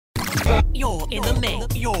You're in the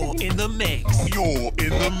mix. You're in the mix. You're in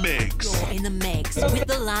the mix. You're in the mix with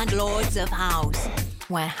the Landlords of House,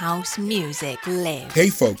 where house music lives. Hey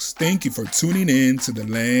folks, thank you for tuning in to the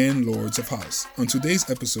Landlords of House. On today's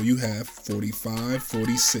episode, you have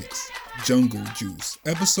 4546, Jungle Juice,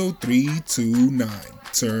 episode 329.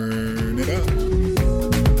 Turn it up.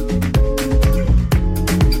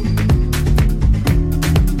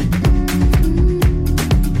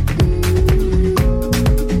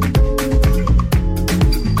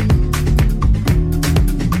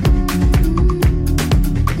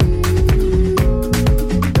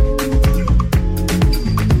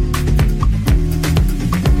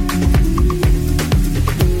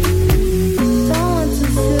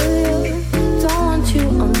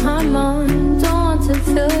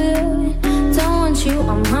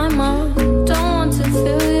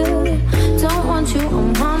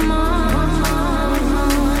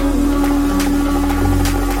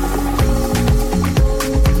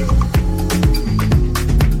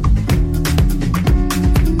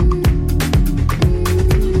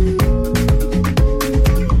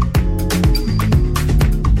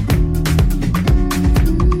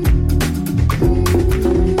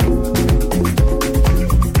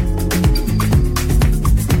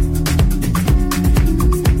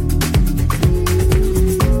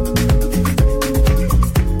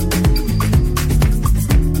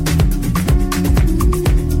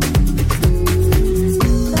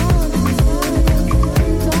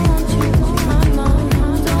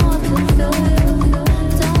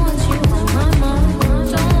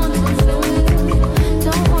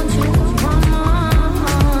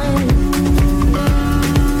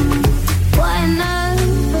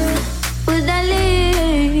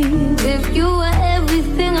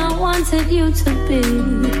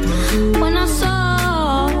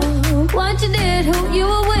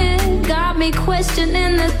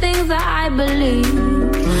 Questioning the things that I believe.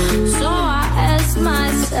 So I ask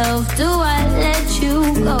myself, do I let you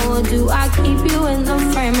go, or do I keep you in the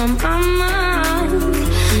frame of my mind?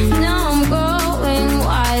 Now I'm growing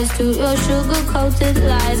wise to your sugar-coated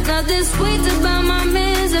lies. Nothing sweet about my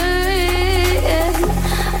misery.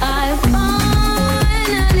 I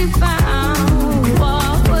finally found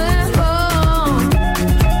what went wrong.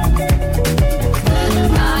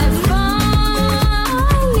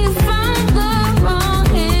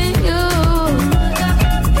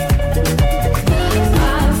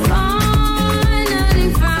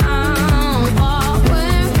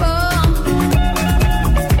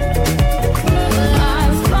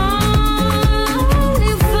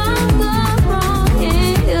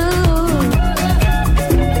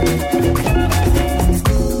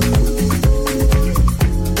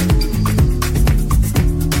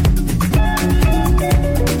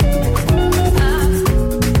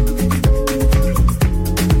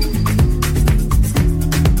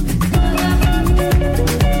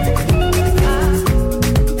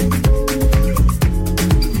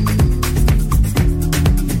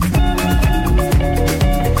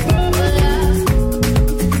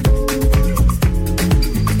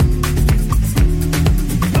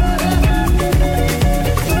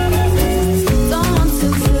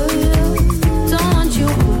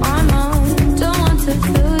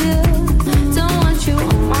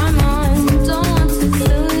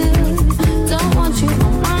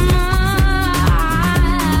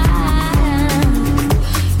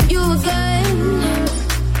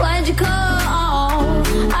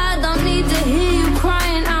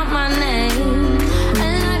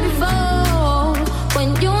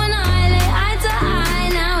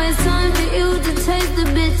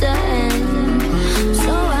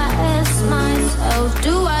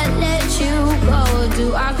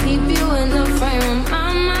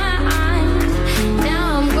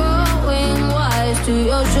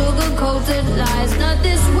 Lies,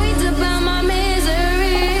 nothing sweet about my misery.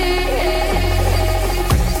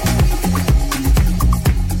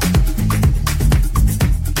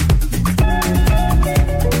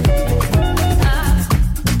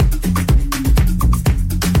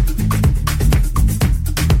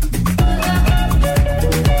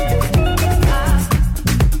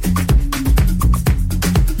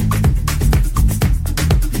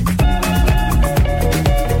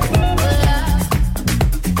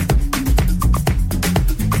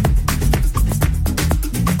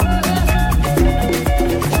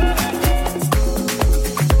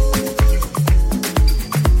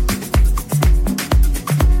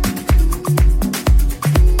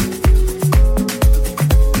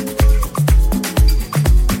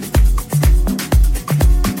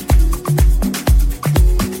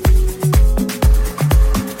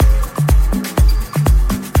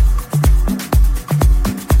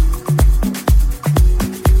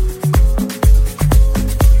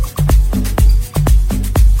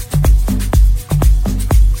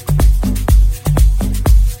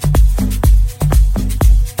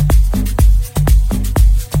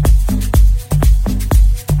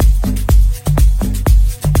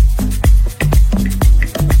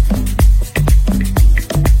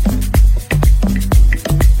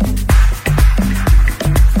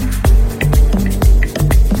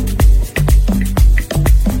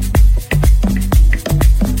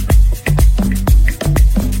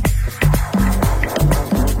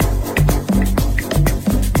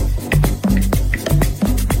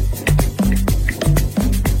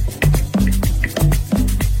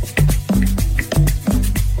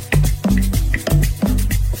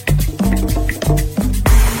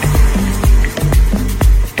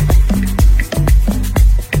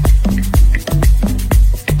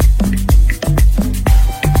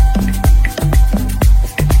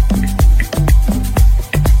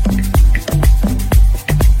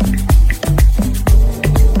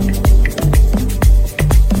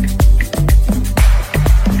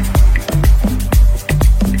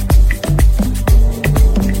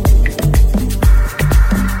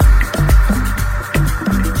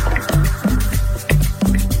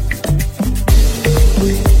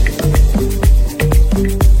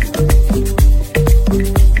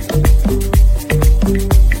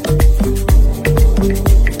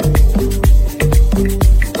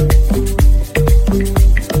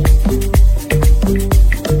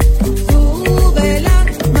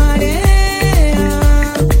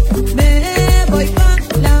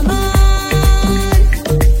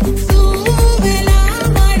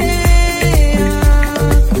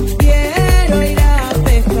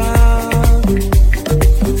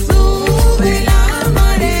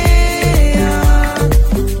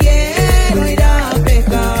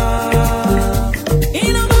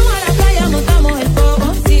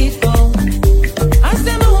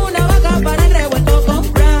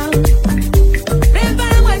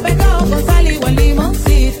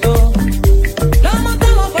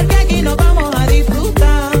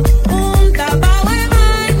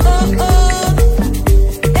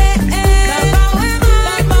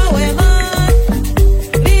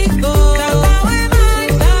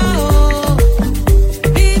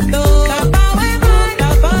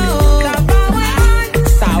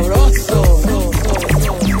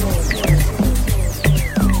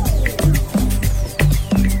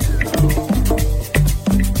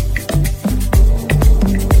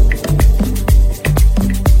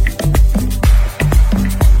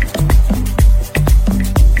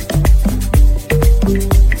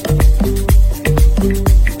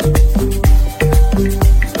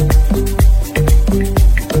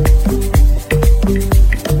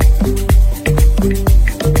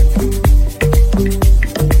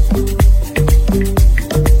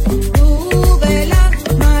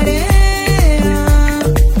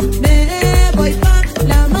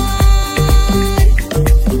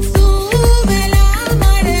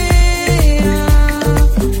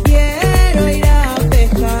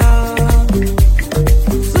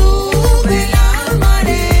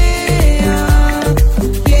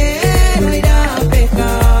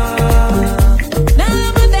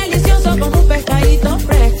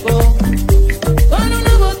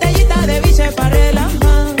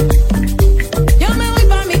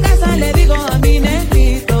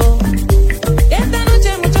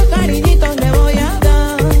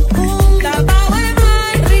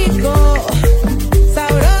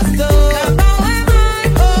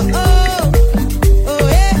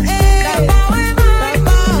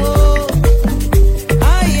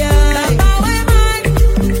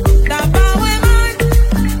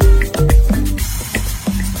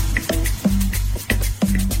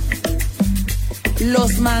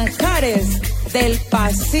 los manjares del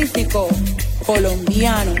Pacífico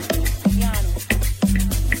colombiano.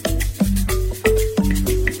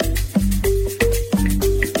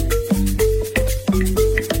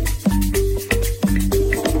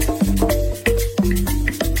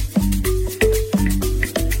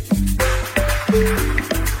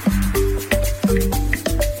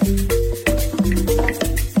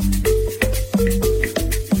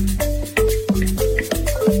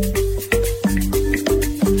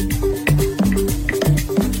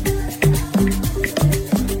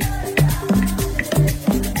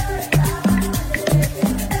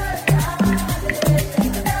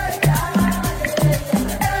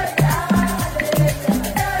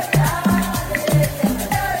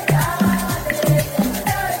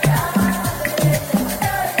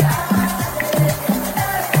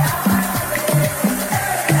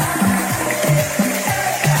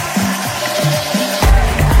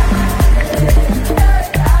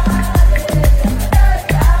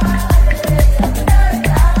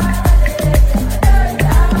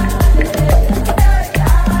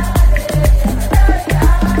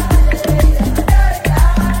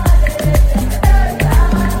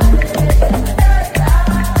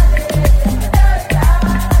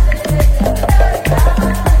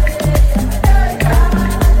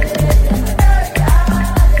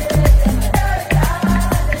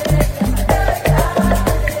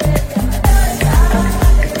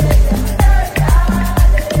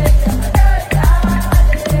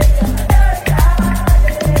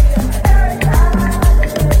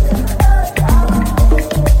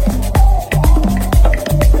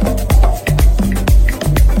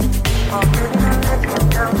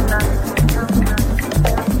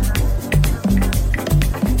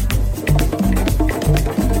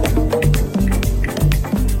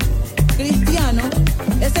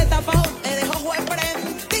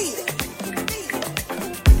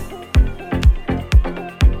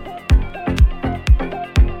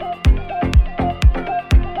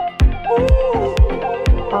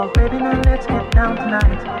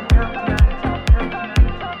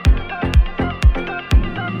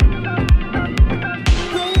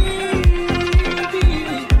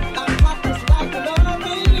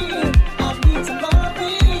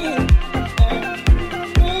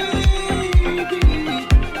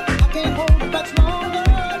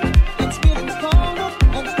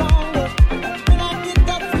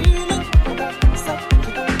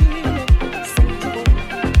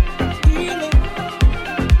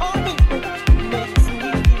 Makes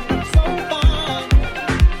me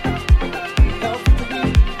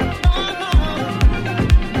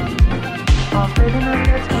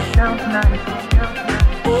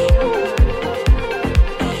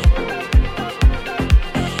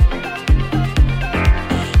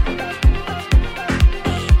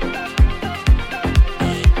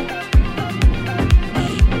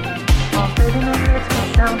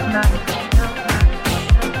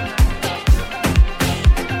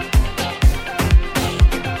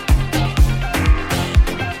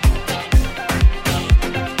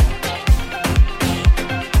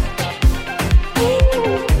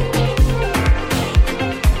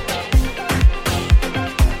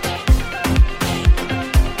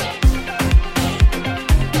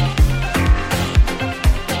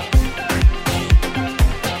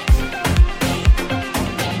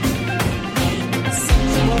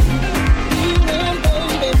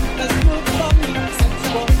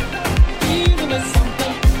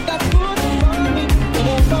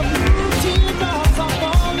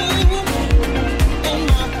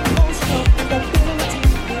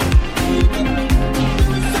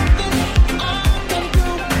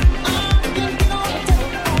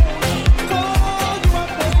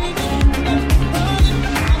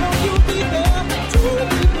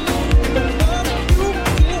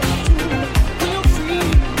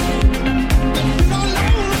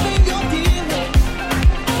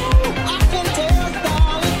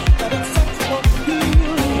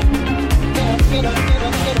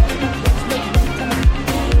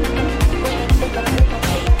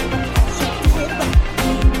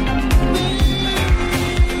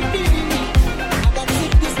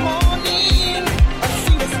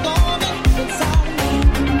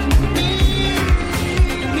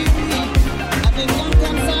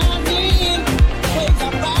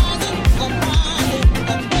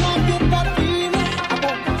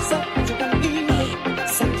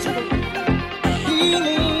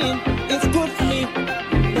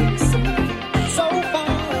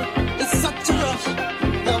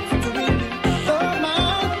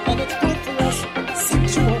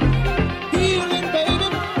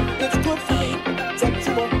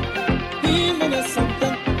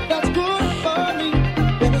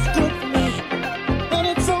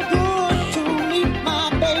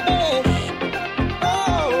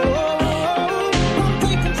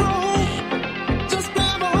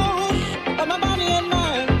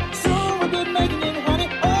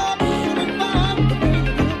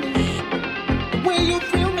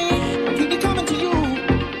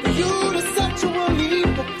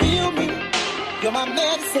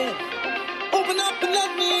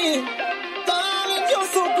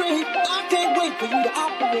so great. I can't wait for you to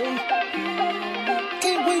operate.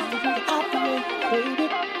 Can't wait for you to operate, baby.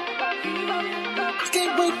 I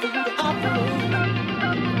can't wait for you to operate.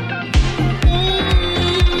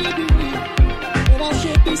 Baby, when I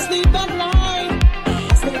should be sleeping at night,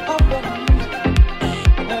 I stay up all night.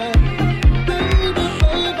 Baby, baby,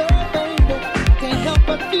 baby, I can't help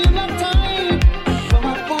but feel uptight for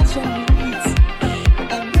my passion needs.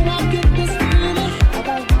 And when I get this feeling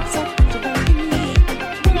about something to believe,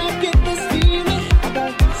 when I get this feeling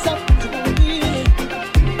about something to believe,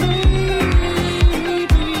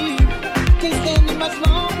 baby, can't stand it much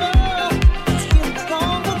longer. It's getting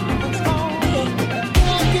stronger and stronger. And when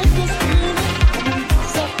I get this feeling, I need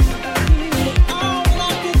something to believe. Oh, when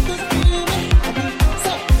I get this feeling, I need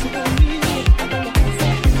something to believe. I need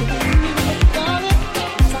something to believe, darling.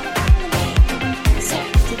 'Cause I need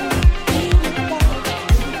something to believe, darling.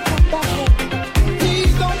 Come back home.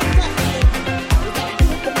 Please don't cry, baby.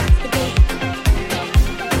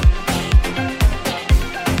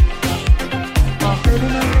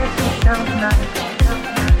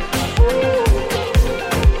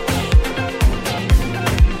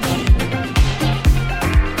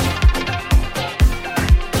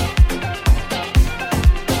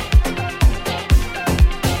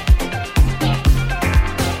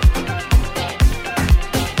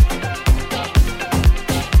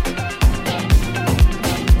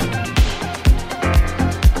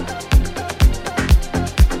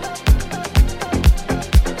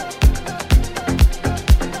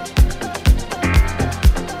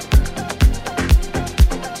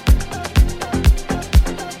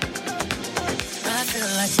 I feel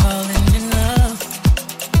like falling in love.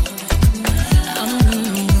 I'm in the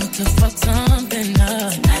mood to fuck something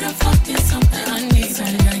up. Tonight I'm fucking something. I need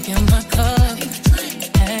some drink in my cup.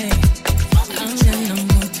 Hey, I'm in the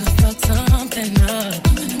mood to fuck something up.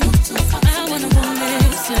 I wanna go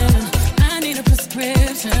missing. I need a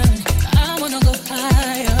prescription. I wanna go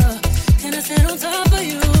higher. Can I sit on top of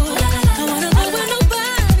you? I wanna go where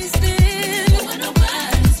nobody's been.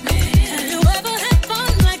 Have you ever had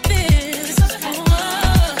fun like this?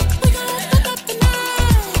 We gonna fuck up the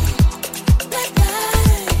night. Black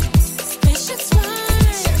lights, spaceships fly.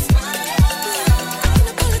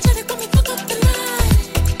 Unapologetic, I'ma fuck up the night.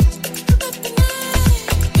 Fuck up the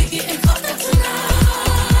night. We getting fucked up tonight.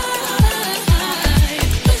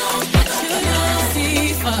 We gon' get you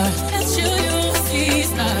see far. That's you see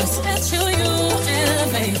stars. That's you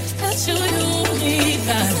elevate. That's you need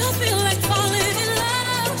God. I feel like falling in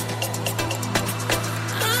love.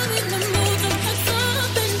 I'm in the mood to fuck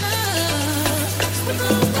something up. We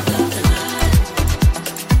gon' fuck up the night.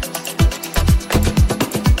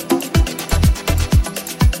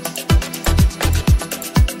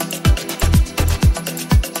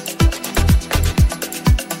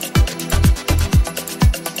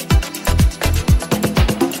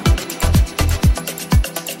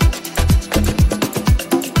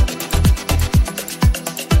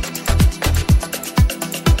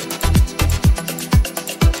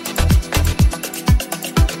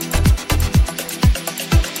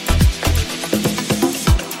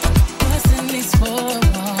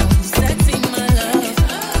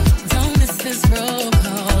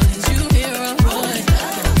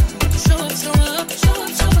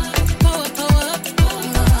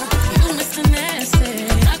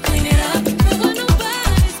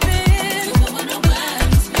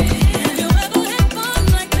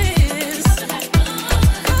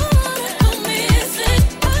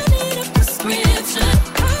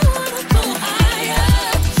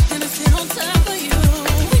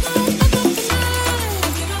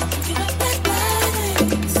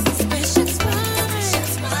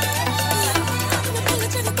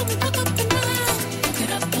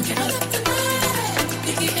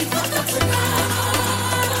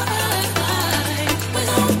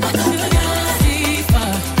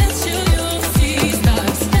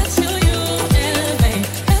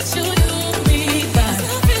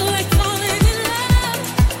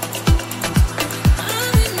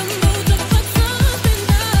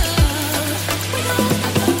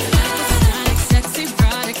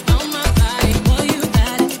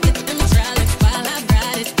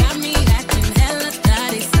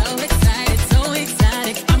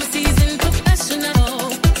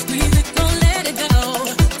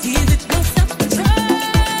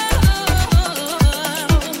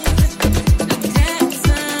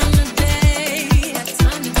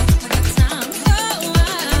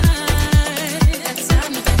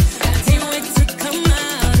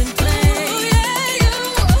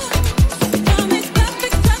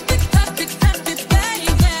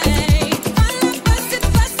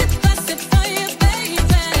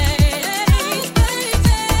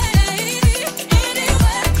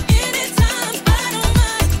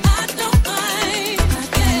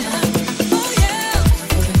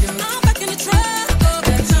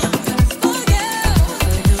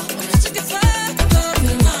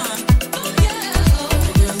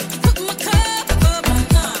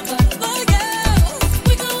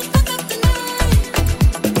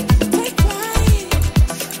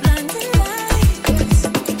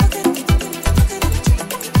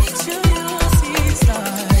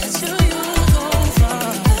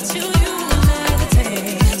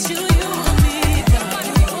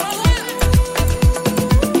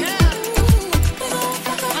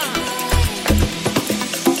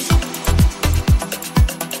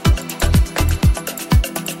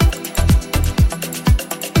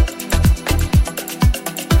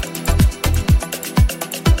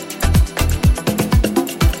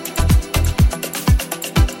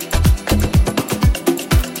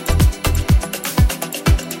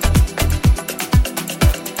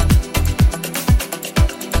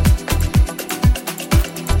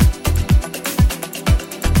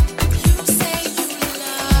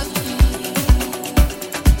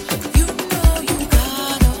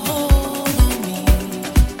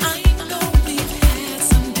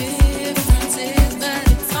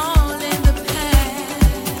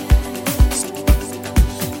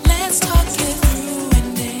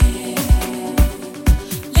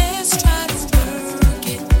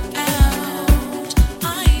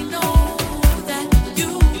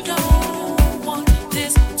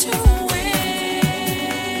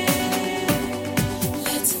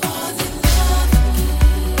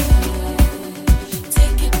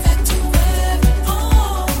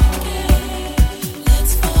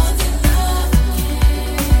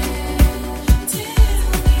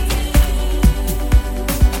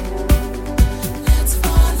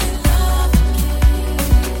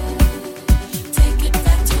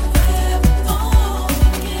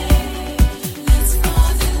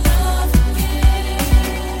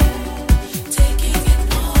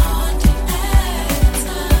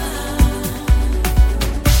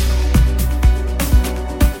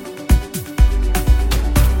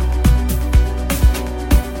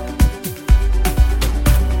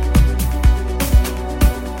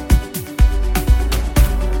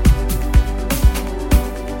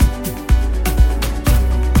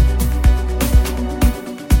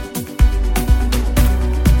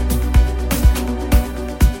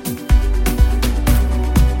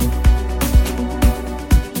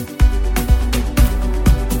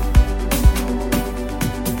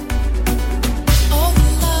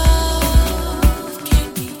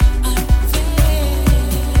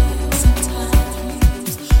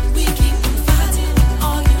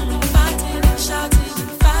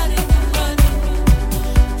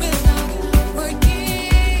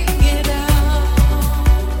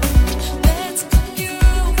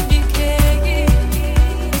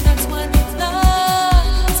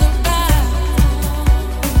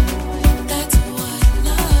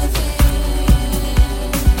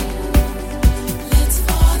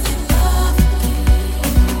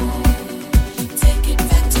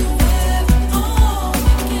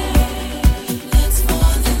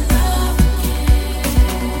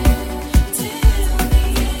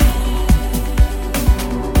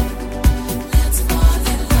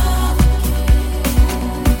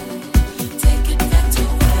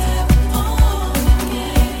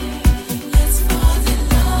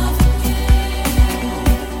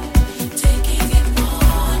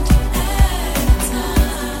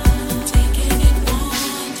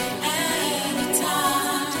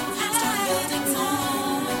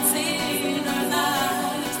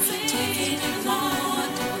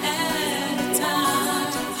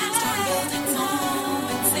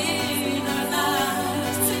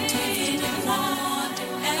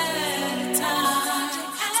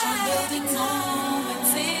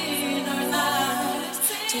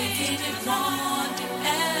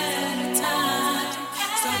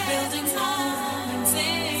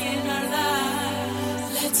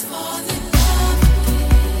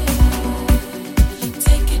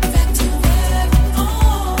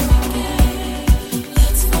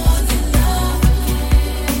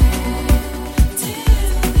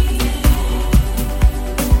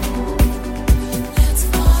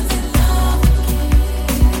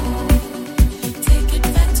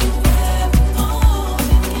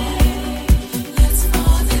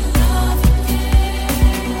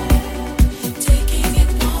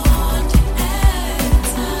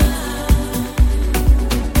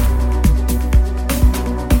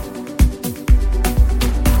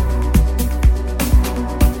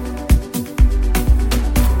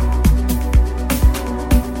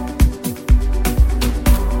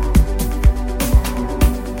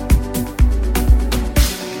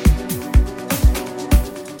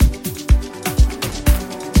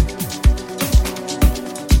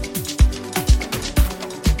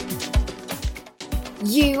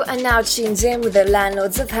 You're now tuned in with the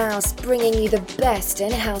Landlords of House, bringing you the best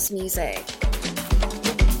in house music.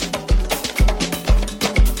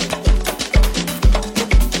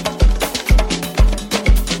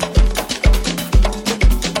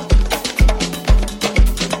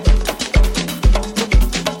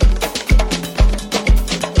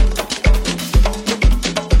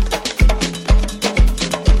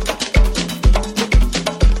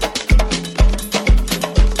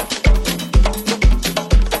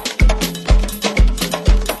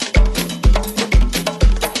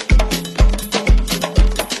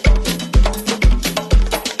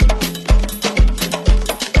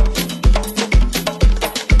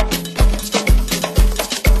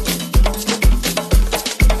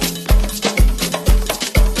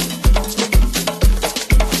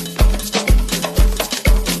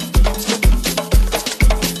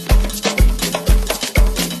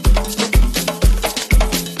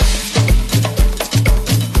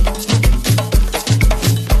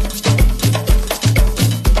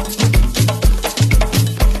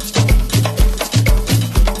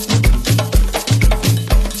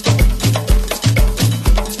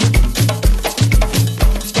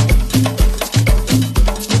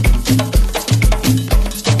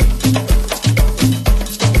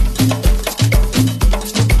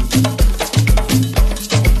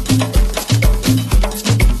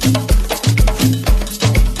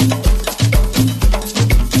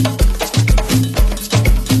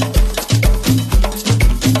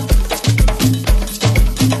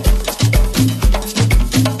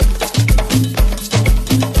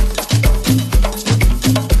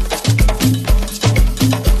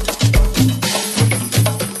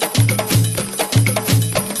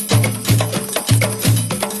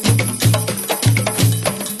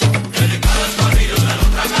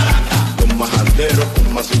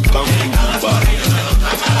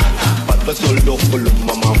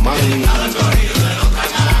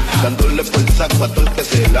 Dándole por saco a todo el que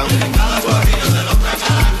se lamba.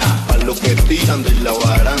 A los que tiran de la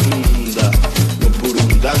baranda, los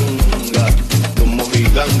burundanga, los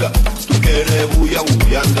mojiganga. Tú quieres bulla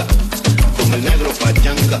buyanga, con el negro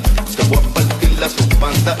pachanga. Te voy a partir la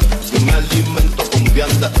subpanta, yo me alimento con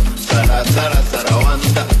vianda. Sara, Sara,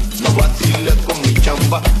 Sarabanda, no vaciles con mi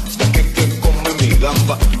chamba. Ya que come mi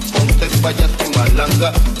gamba, ponte pa' allá tu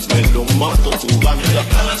malanga. Me lo mato tu banda.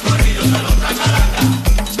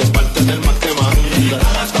 De parte del más que manda,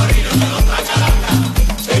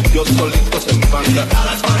 ellos solitos se enfangan.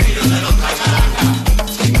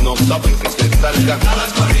 Si no saben que se salgan,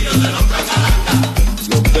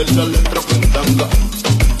 los de la letra cuentanga,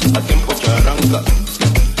 a tiempo charanga,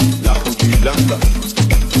 la jubilanga.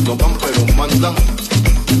 No van pero mandan,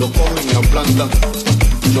 lo cogen y aplantan.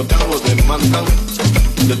 Yo tengo demandan,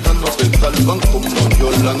 de esta no se salvan como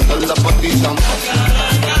Yolanda la patizan.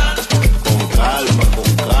 Con calma, con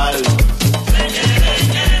calma.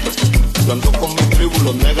 Yo ando con mi tribu,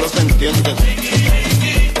 los negros se entienden.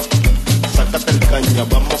 Sácate el caña,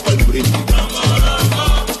 vamos pa'l brindis.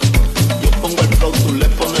 Yo pongo el flow, tú le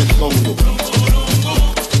pones hongo.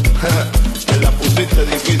 Te la pusiste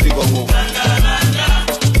difícil como.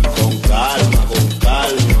 Con calma, con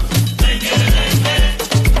calma.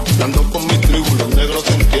 Yo ando con mi tribu, los negros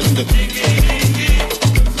se entienden.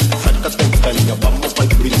 Sácate el caña, vamos pa'l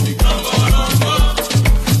brindis.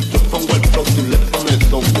 Yo pongo el flow, tú le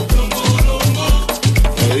pones hongo.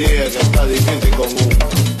 Me dije que está difícil con un.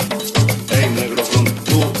 Ey, negro con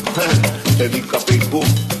tú, te di capicú.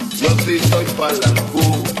 Yo sí soy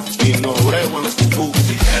palancú y no brego en cucú.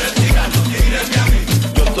 Si quieres tirarlo, tíreme a mí.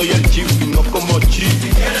 Yo soy el chip y no como chip. Si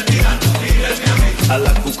quieres tirarlo, tíreme a mí. A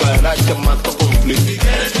la cucaracha mato con flip. Si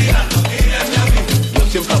quieres tirarlo, tíreme a mí. Yo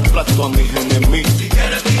siempre aplasto a mis enemigos. Si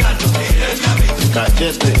quieres tirarlo, tíreme a mí.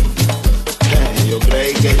 Cachete, yo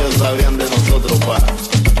creí que ellos sabían de nosotros, pa.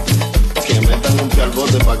 Que metan un pie al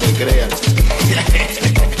bote pa' que crean.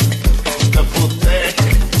 Me puté.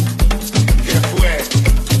 ¿Qué fue?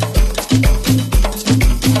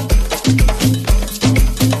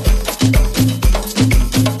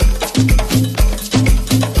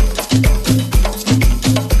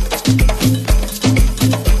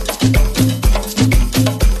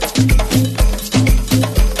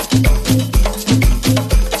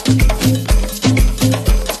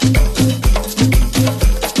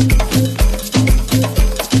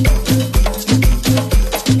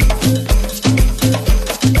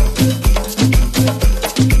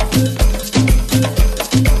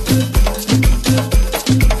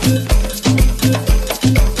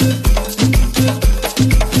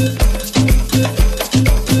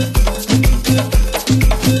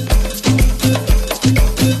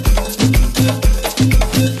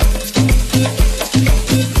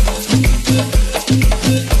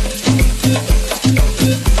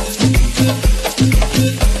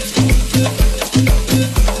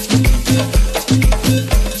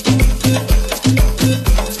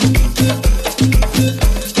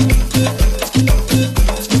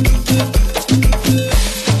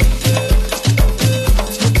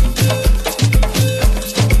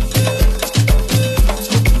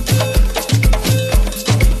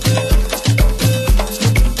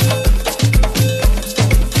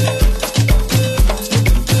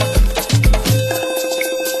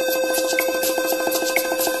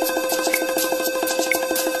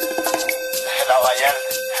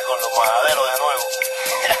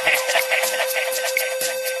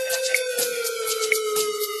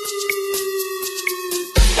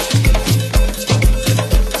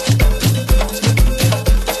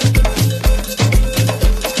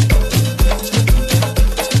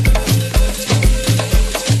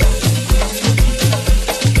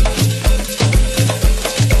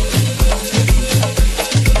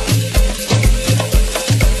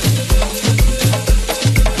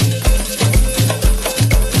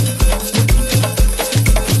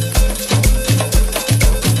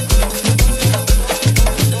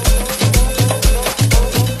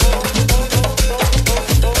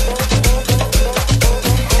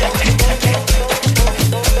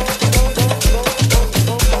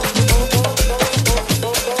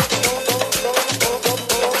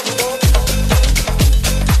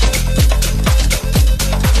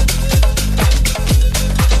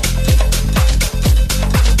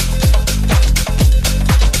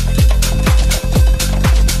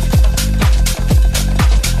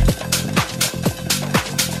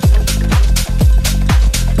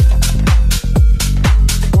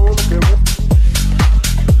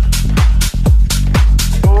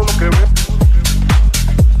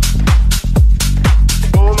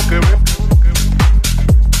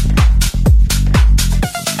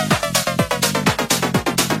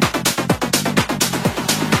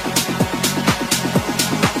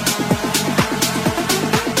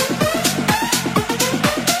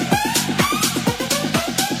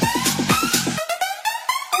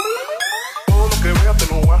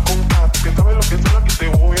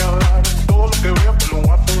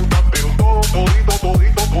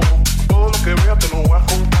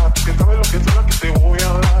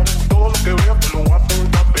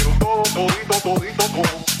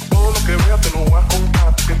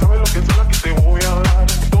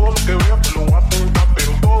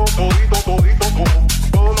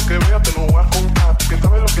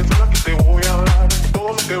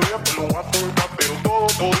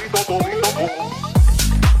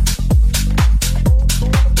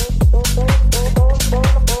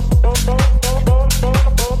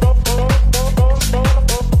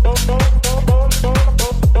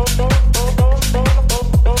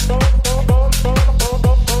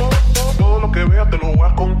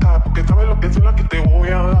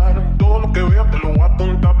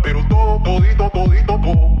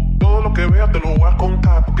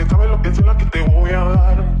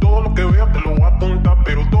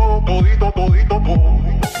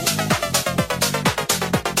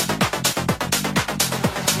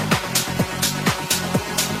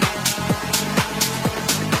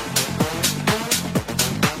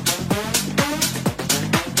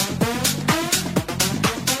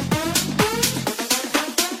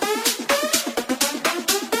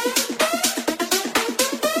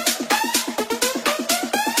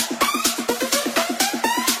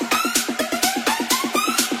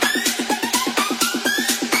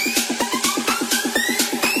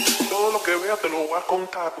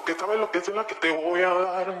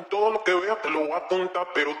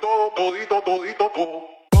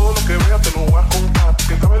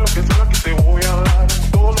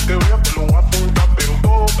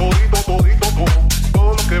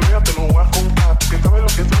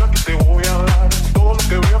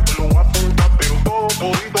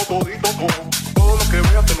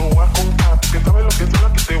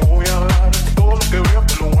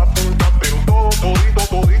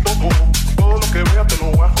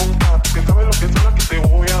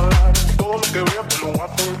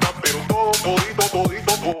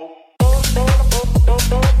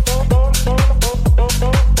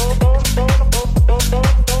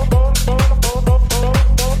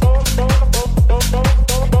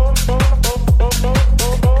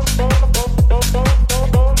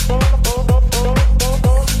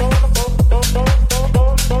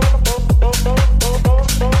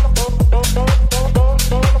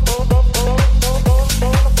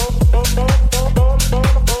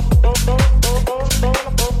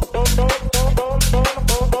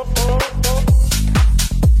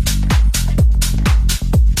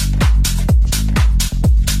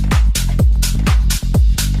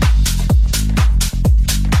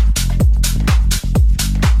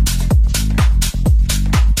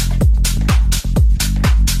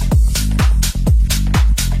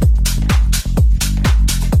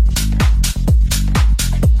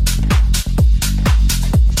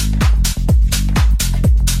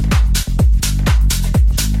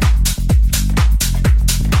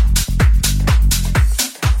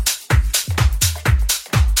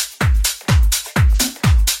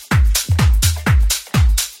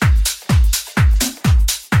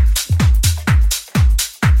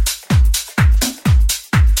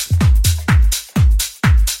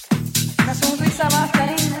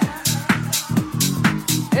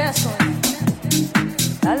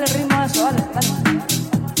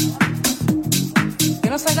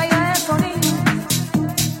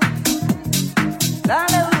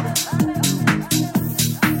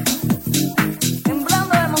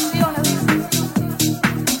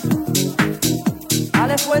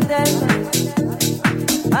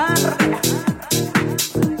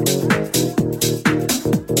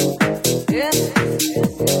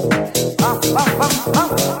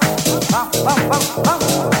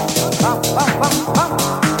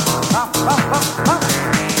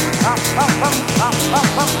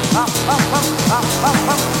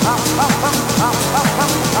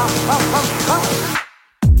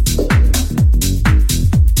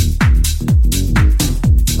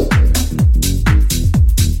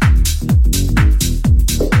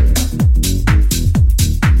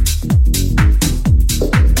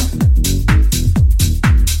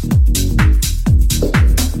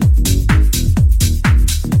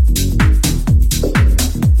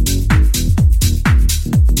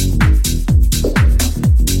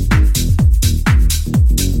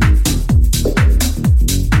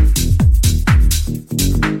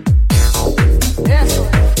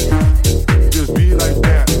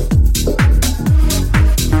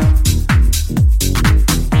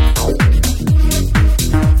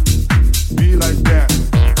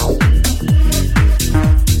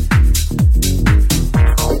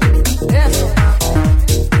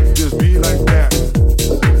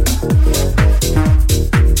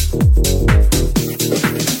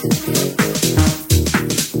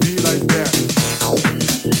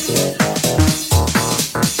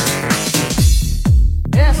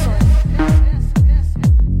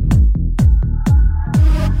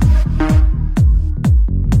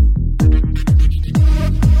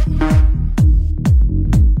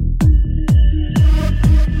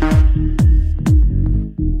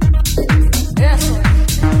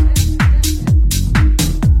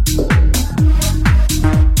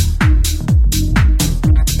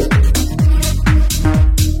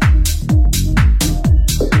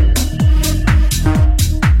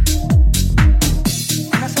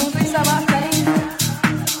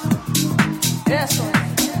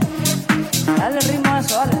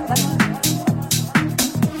 dale, dale.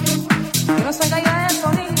 Que no se caiga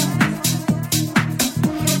eso, niña.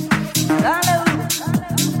 Dale duro.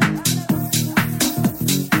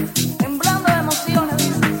 Temblando de emociones,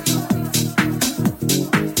 dice.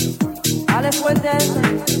 Dale fuerte a eso.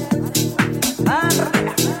 Arriba.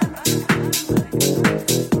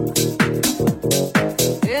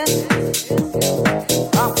 Yes.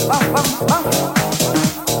 Vamos, vamos, vamos, vamos.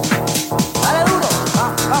 Dale duro.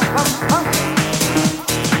 Vamos, vamos, vamos, vamos.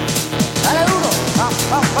 Dale duro. Vamos,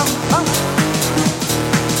 vamos, vamos, vamos.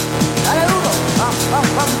 Dale duro. Vamos,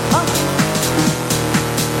 vamos, vamos, vamos.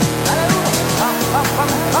 Dale duro. Vamos, vamos,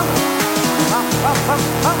 vamos, vamos. Vamos, vamos, vamos,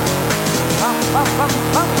 vamos. Vamos, vamos, vamos,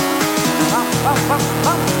 vamos. Vamos, vamos, vamos,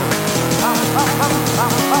 vamos. Vamos, vamos, vamos,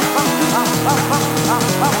 vamos, vamos, vamos,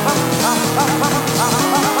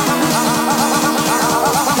 vamos, vamos, vamos,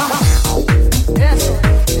 vamos, vamos. Eso.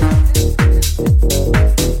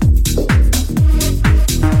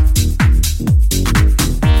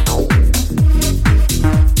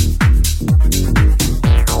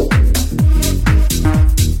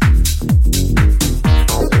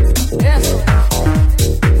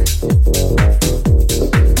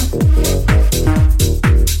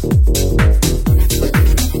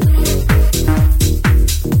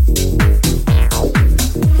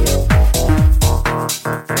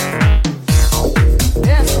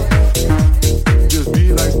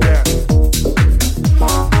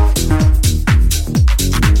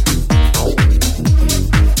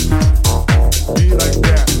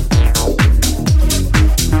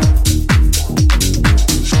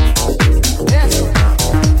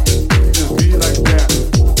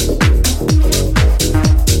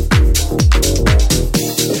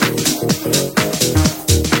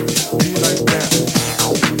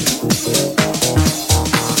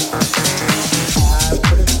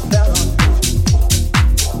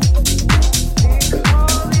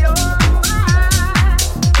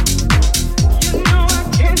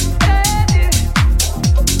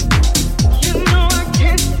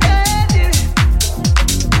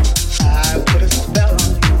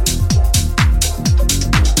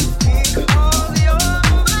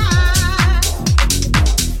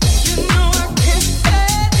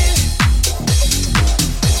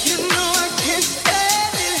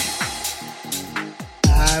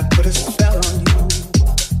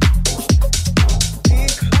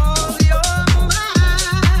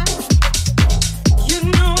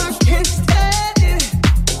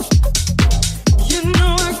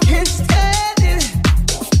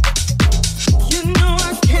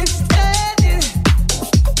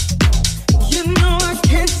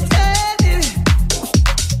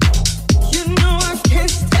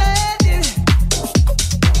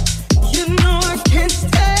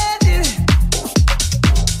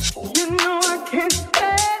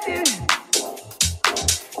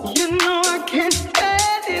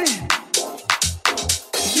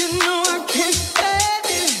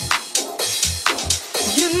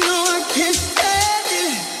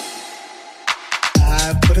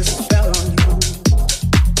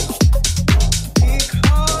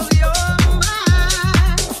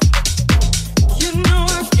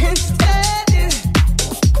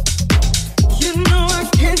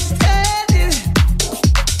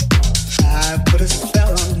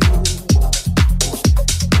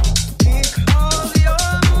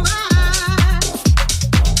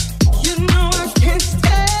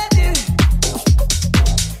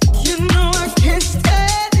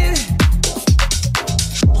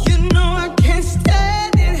 You know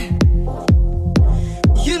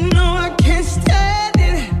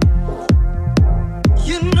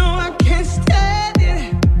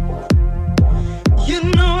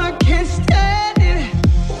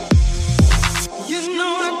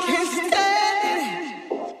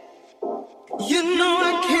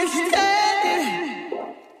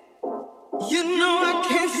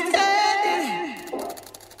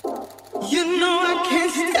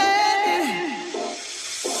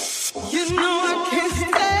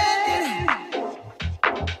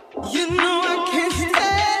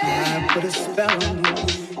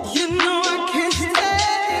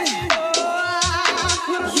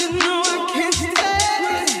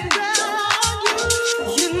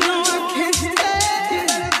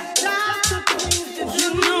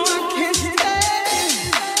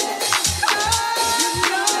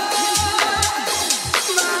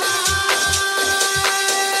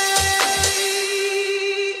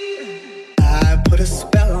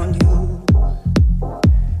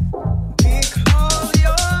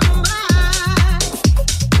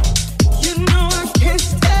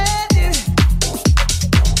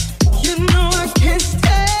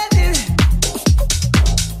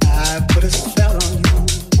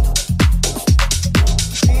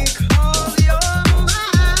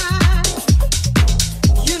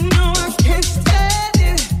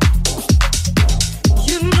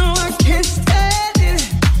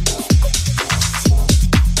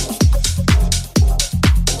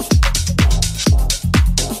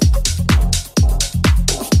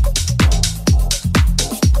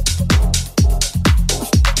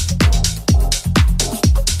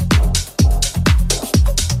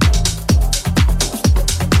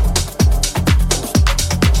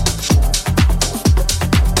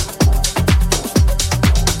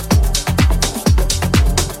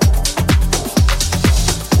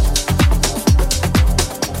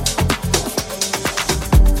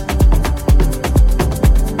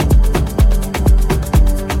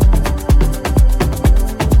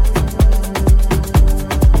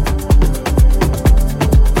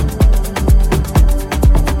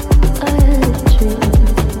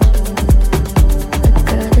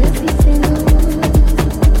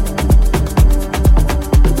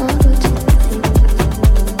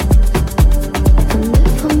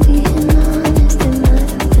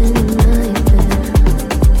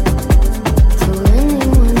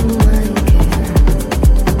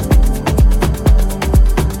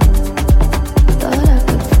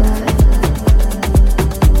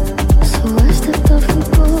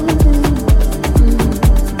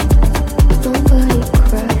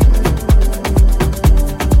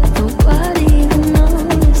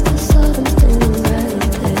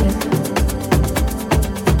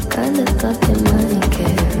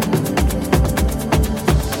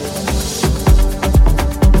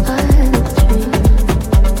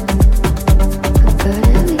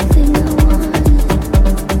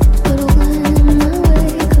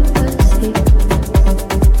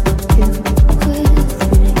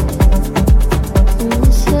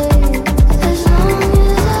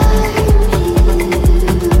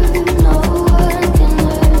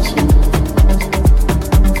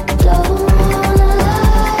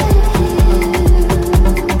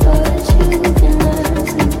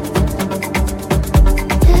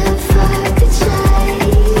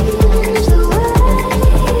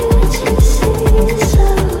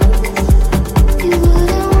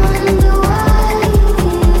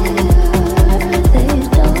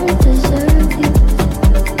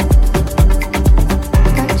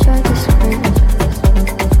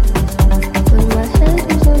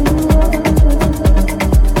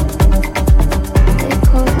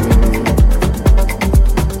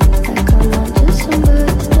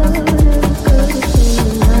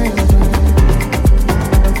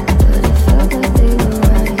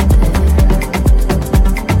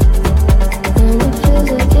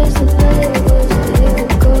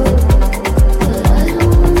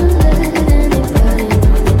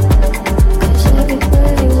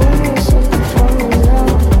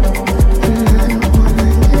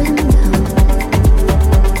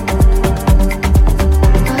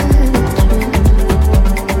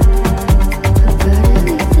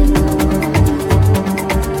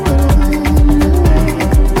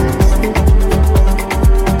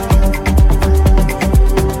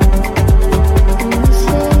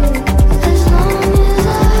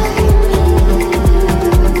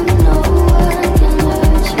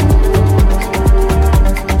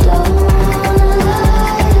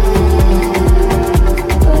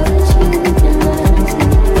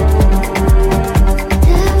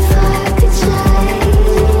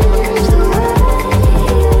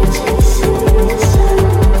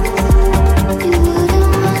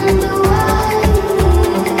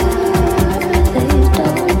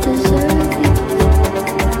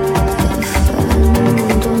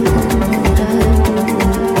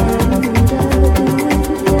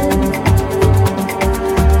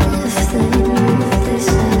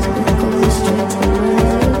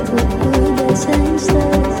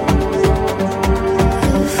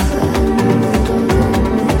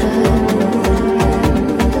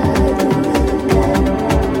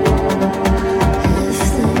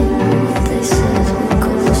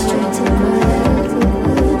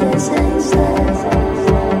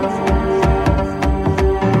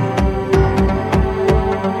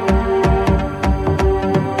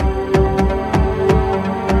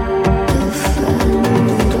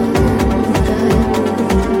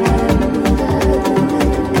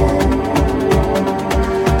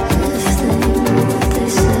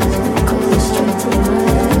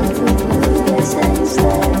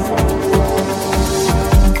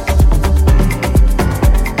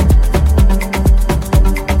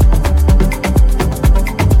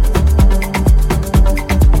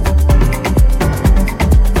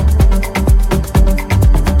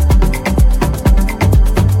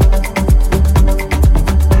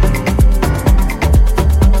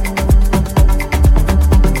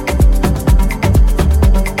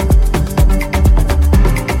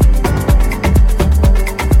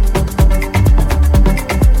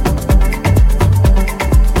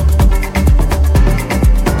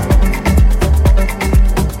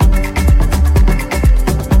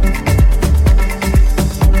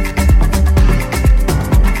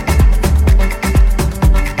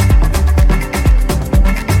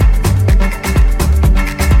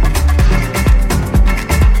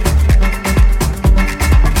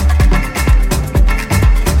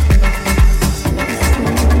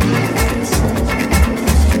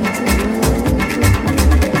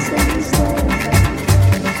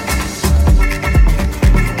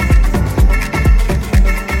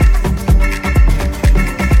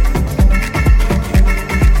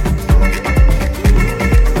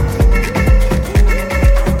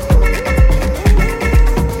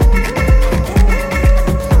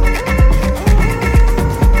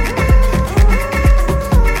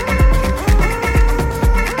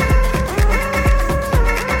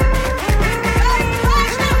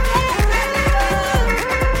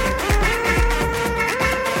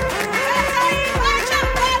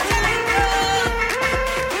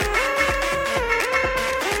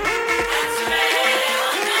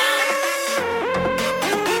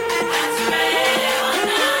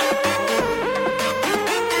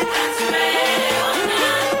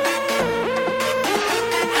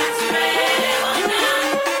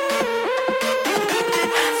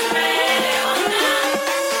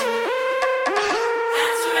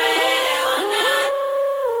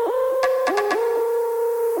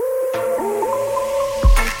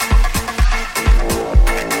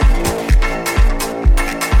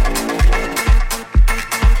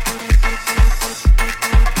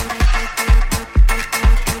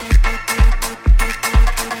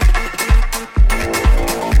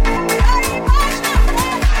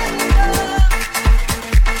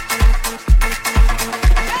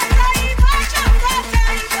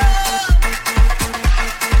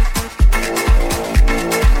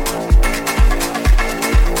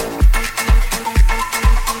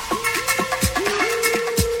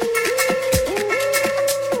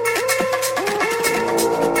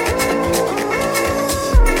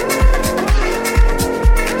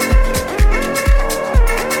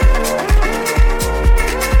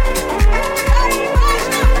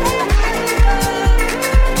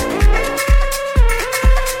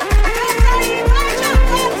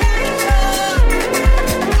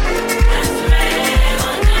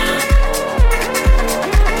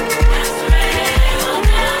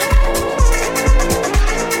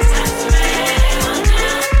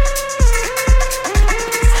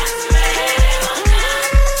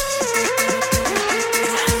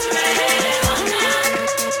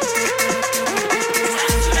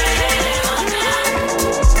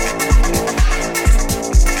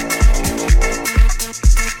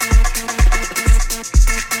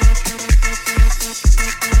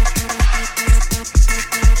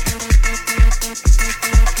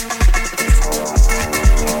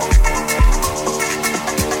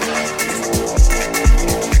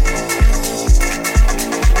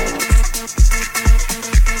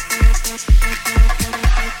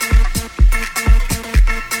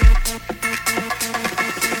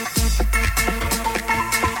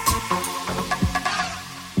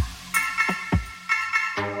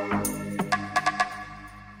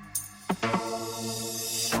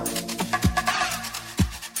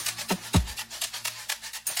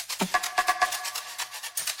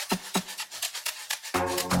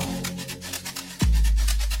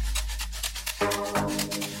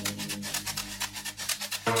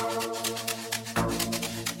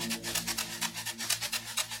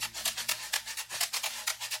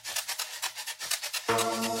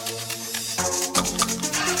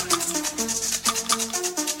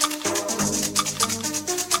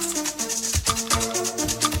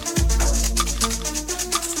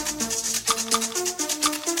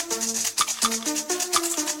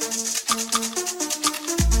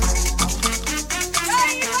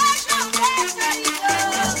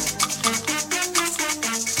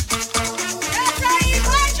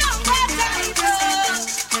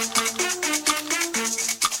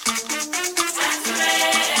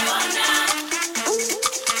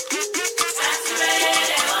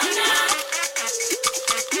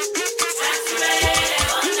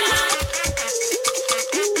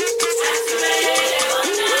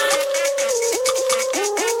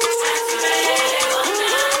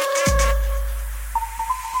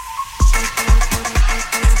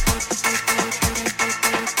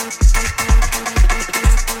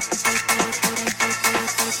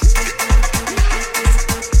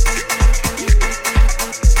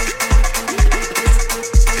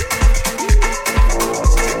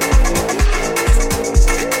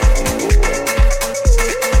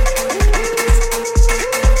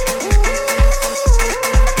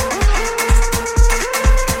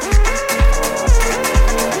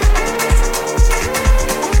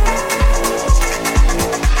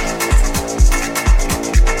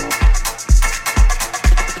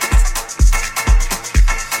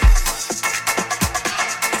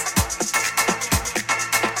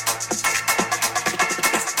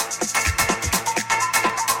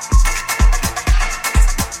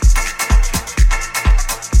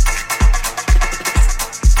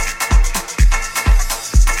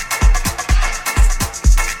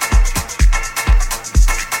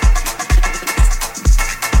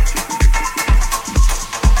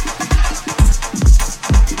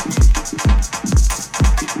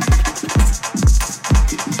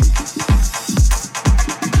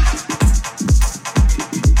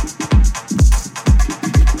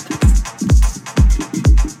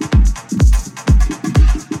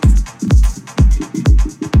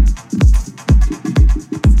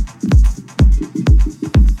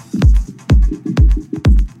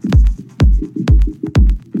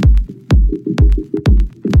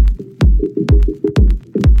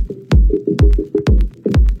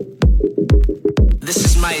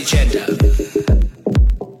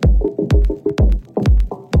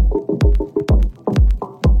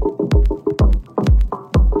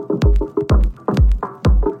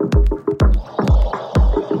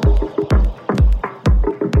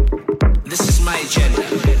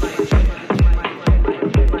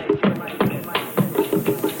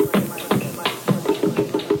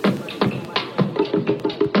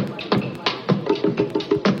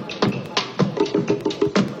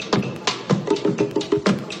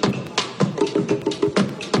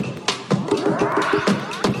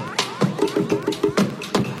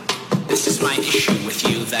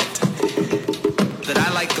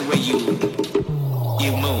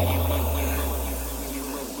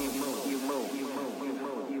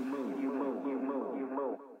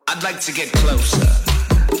I'd like to get closer.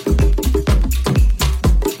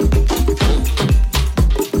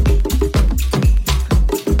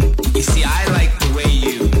 You see, I like the way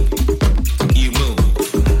you move.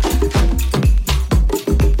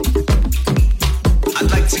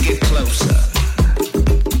 I'd like to get closer.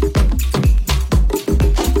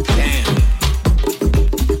 Damn.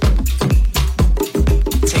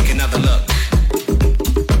 Take another look.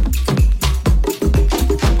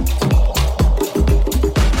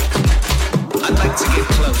 I'd like to get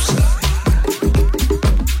closer.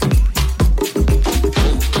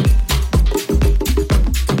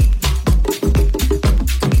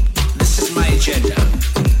 This is my agenda.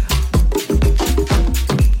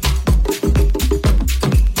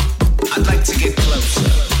 I'd like to get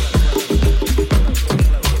closer.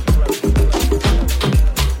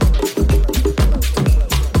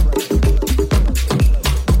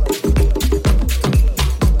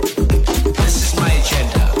 This is my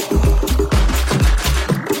agenda.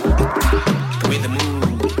 The way the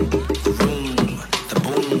mood, the room, the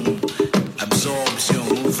boom absorbs your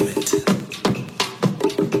movement.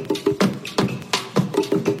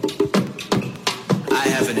 I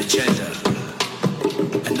have an agenda,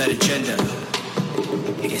 and that agenda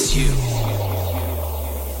is you.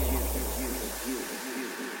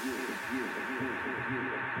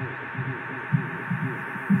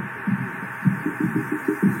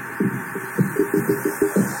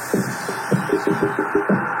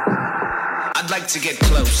 I'd like to get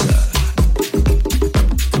closer.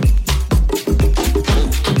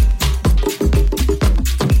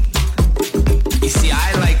 You see,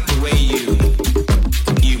 I like the way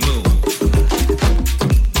you move.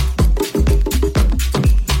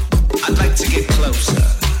 I'd like to get closer.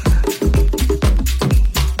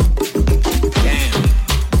 Damn.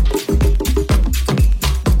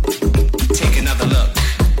 Take another look.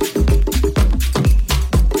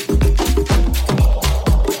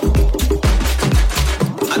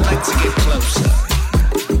 I'd like to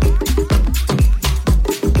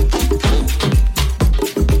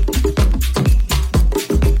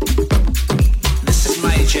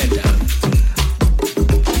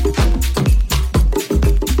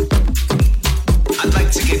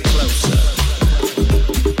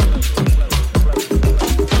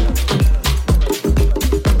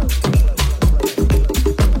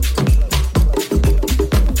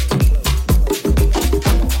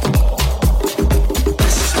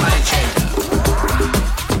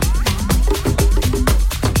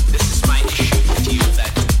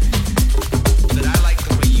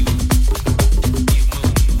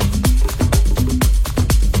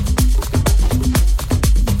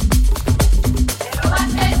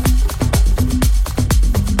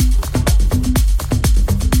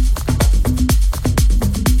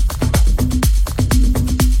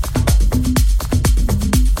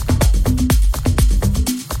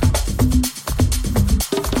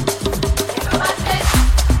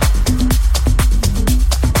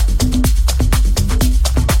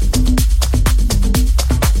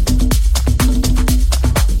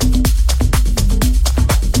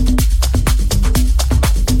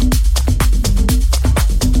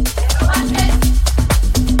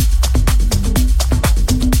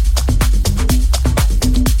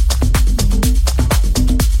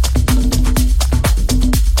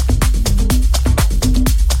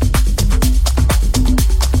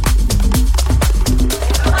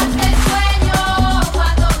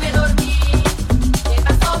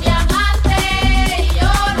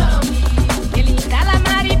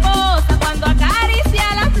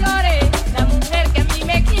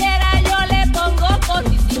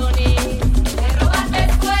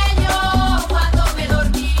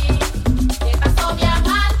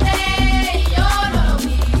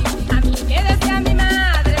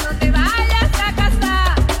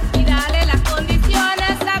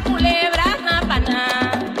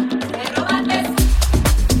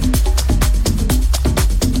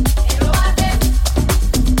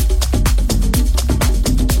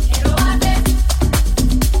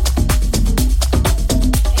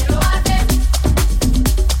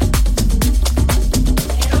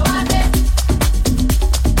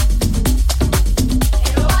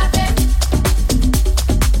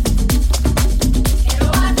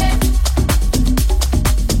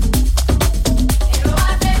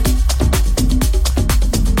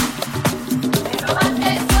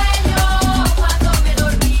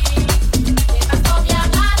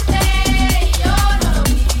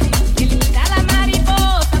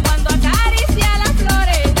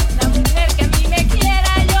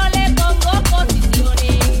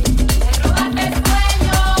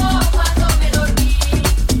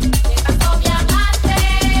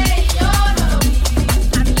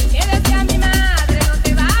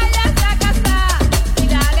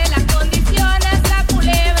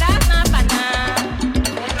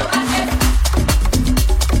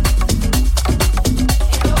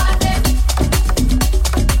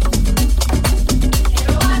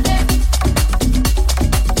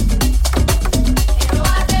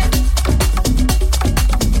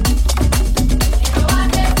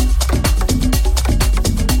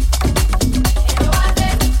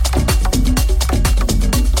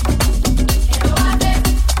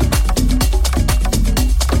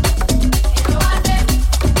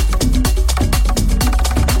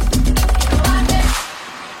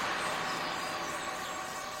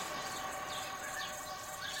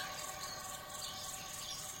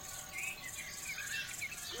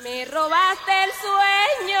Me robaste el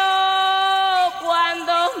sueño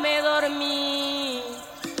cuando me dormí.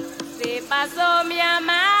 Se pasó mi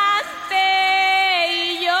amante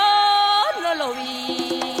y yo no lo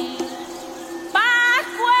vi.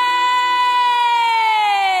 ¡Pascue!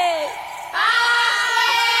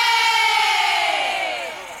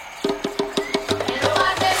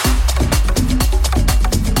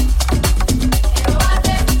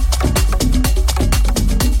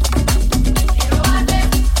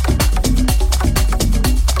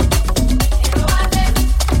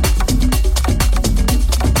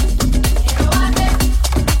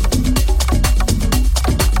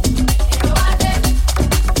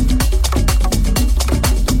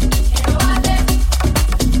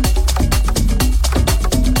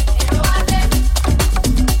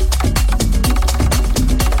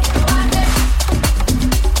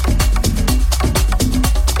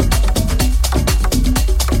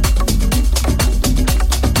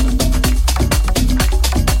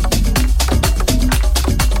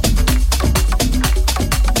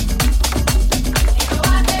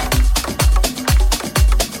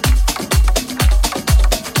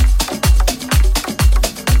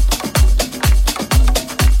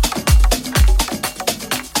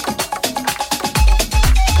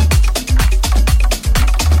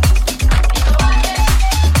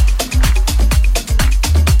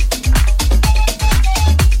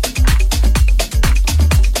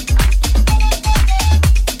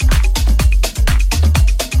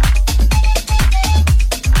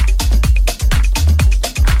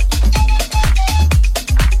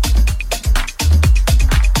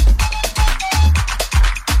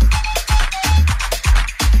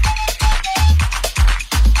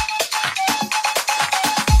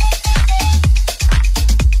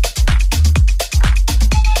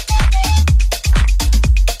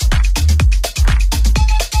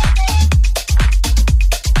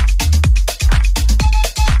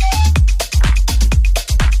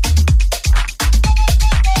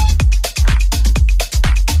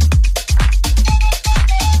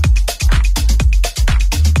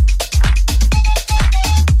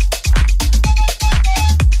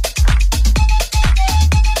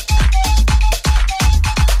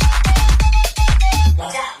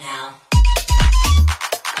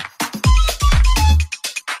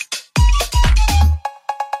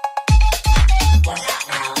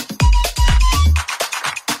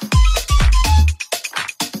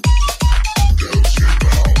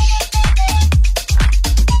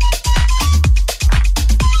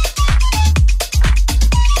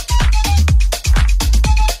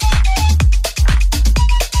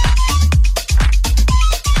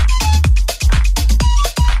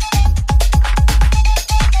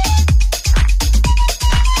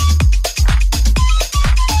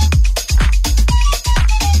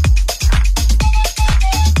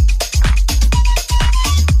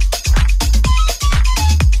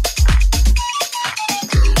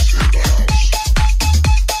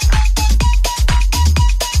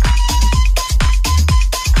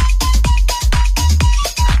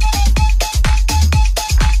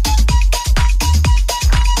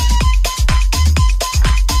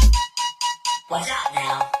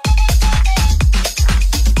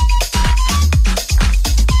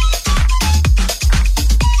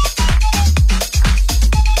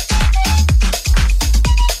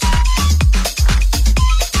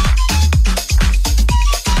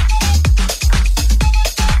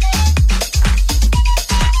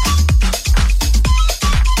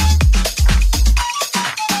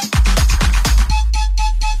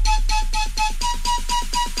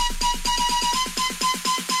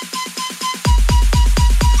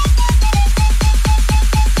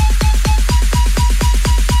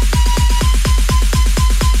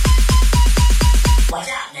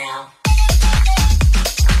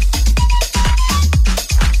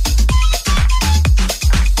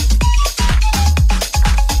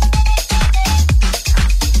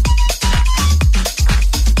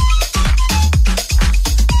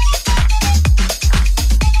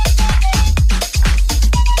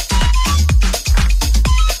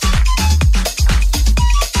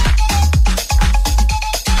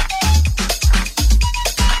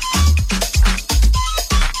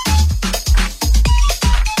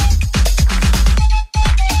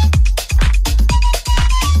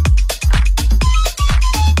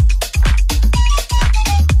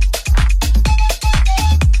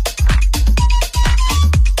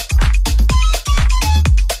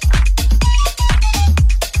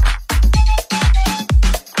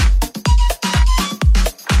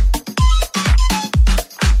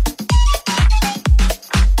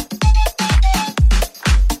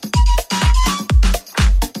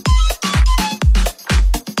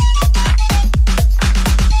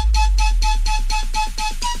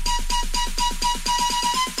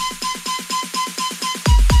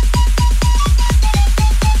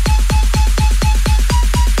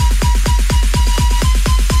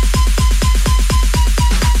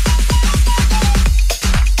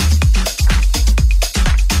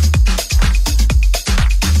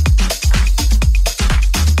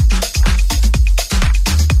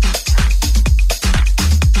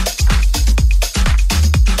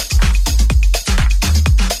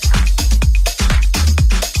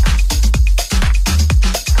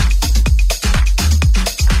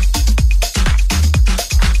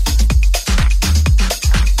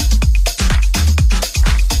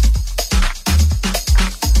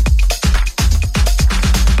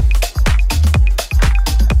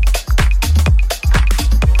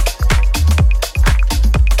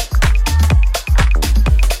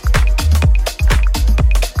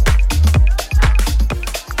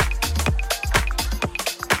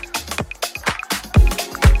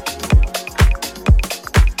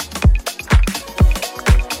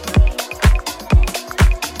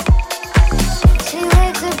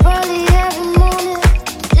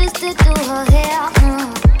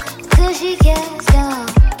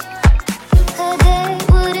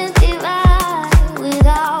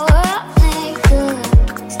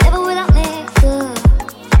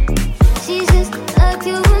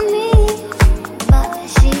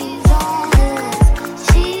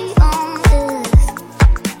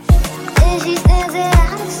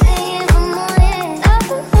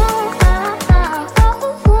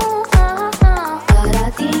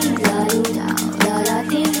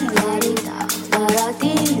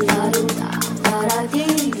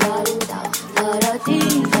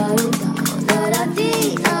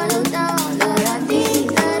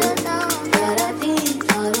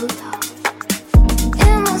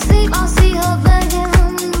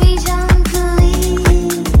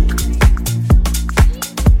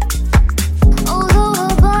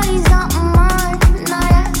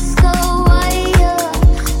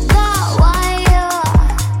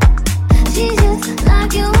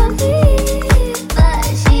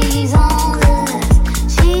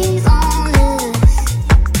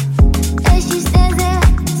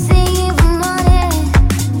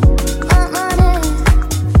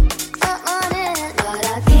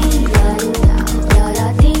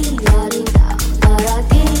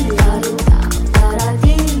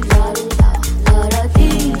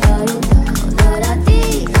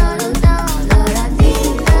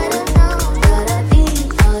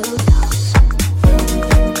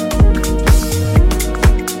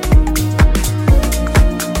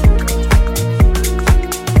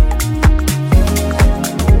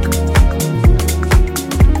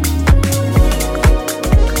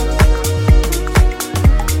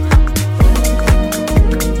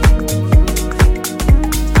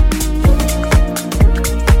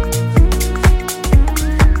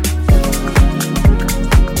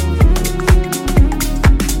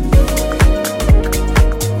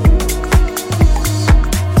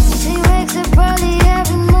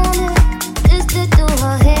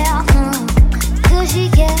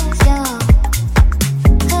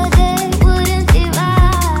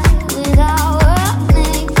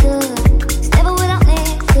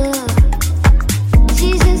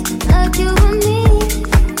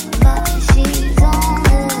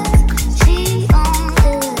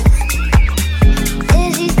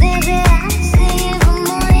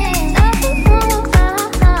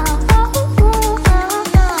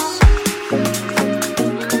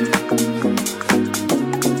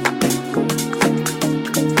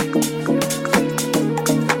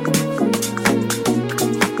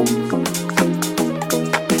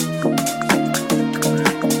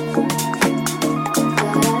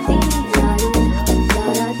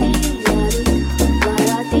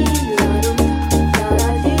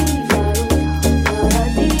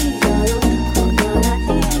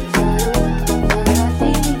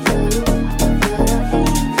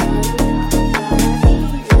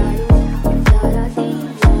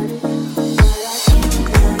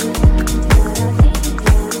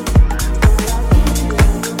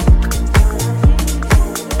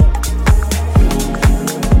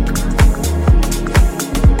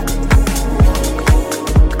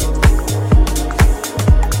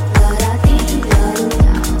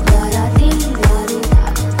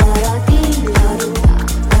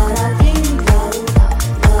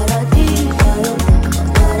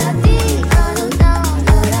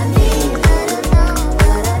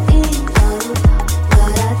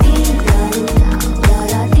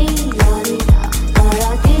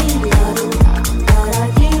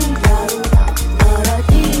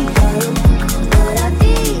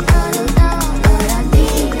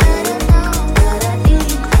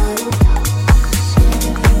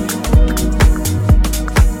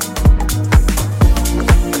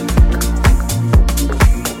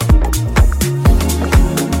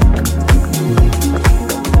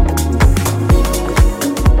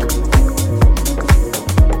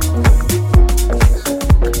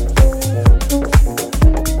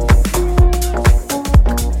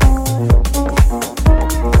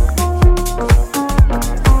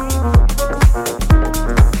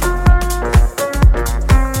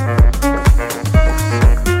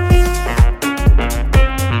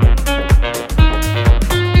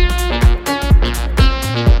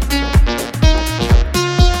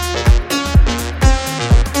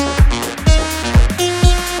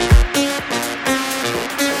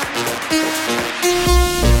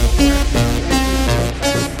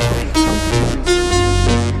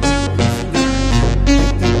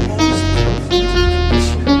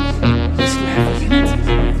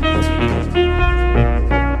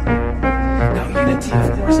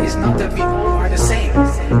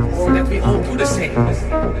 don't do the same.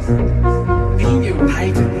 Being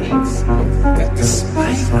united means that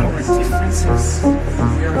despite our differences, we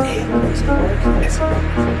are able to work as one.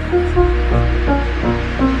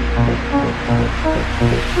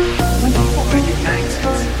 When people are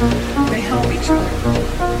united, they help each other.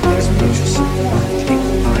 There's mutual support and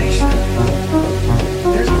cooperation.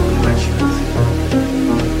 There's encouragement.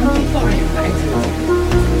 When people are united,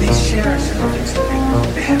 they share certain things together.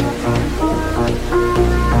 They have a common goal.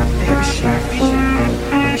 They have a shared vision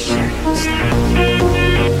and a shared style.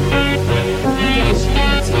 When there is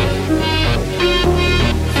unity,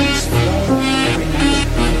 things flow very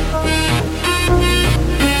naturally.